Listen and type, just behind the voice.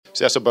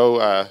So, yeah, so Bo,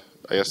 I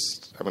guess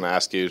I'm going to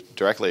ask you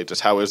directly,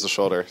 just how is the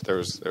shoulder?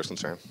 There's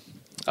concern.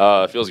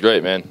 It feels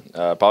great, man.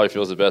 Probably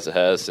feels the best it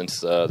has since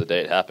the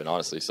day it happened,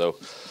 honestly. So,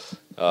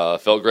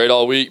 felt great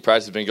all week.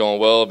 Practice has been going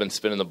well. Been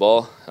spinning the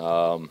ball.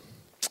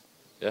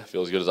 Yeah,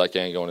 feel as good as I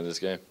can going into this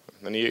game.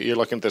 And you're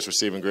looking at this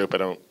receiving group.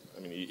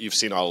 You've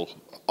seen all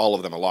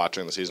of them a lot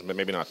during the season, but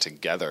maybe not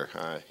together.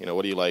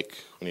 What do you like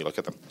when you look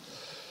at them?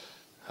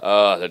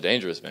 They're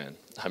dangerous, man.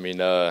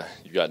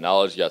 You got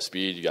knowledge, you got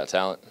speed, you got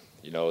talent.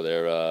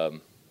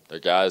 They're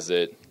guys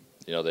that,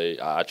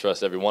 I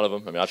trust every one of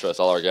them. I trust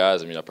all our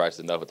guys. I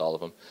practiced enough with all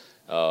of them.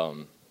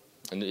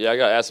 I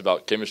got asked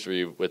about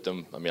chemistry with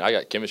them. I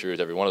got chemistry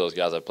with every one of those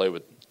guys. I played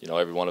with,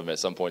 every one of them at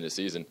some point in the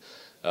season.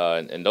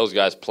 And those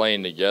guys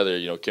playing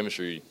together,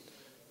 chemistry,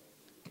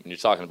 when you're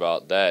talking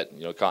about that,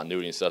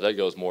 continuity and stuff, that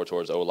goes more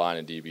towards O-line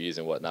and DBs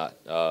and whatnot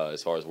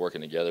as far as working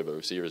together. But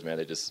receivers,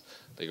 man,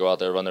 they go out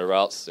there, run their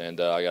routes,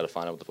 and I got to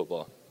find out with the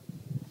football.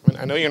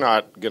 I know you're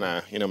not going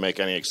to, make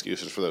any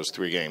excuses for those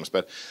 3 games,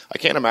 but I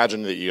can't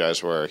imagine that you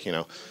guys were,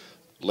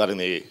 letting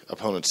the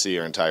opponent see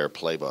your entire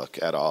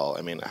playbook at all.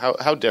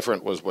 How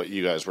different was what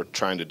you guys were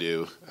trying to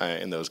do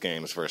in those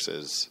games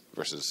versus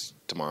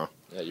tomorrow?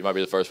 Yeah, you might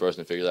be the first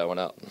person to figure that one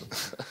out.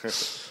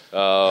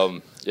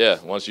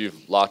 Once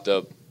you've locked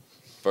up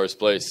first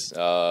place,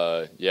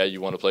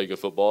 you want to play good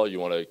football. You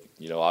want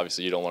to,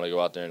 obviously you don't want to go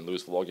out there and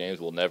lose football games.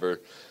 We'll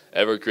never,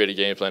 ever create a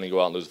game plan and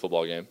go out and lose a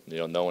football game.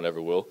 No one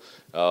ever will.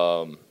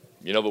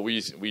 But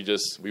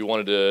we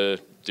wanted to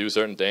do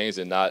certain things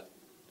and not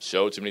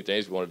show too many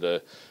things. We wanted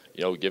to,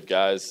 give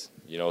guys,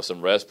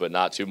 some rest, but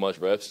not too much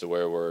rest to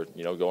where we're,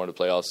 going to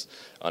playoffs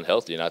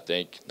unhealthy. And I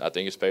think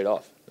it's paid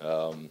off.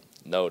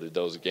 No, did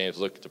those games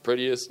look the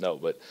prettiest? No,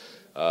 but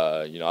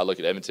I look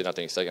at Edmonton. I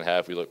think second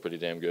half we looked pretty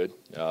damn good,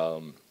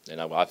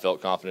 and I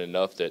felt confident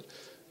enough that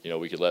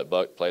we could let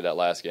Buck play that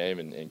last game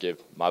and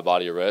give my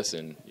body a rest.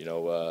 And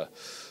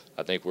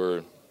I think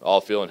we're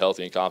all feeling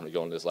healthy and confident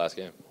going into this last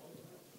game.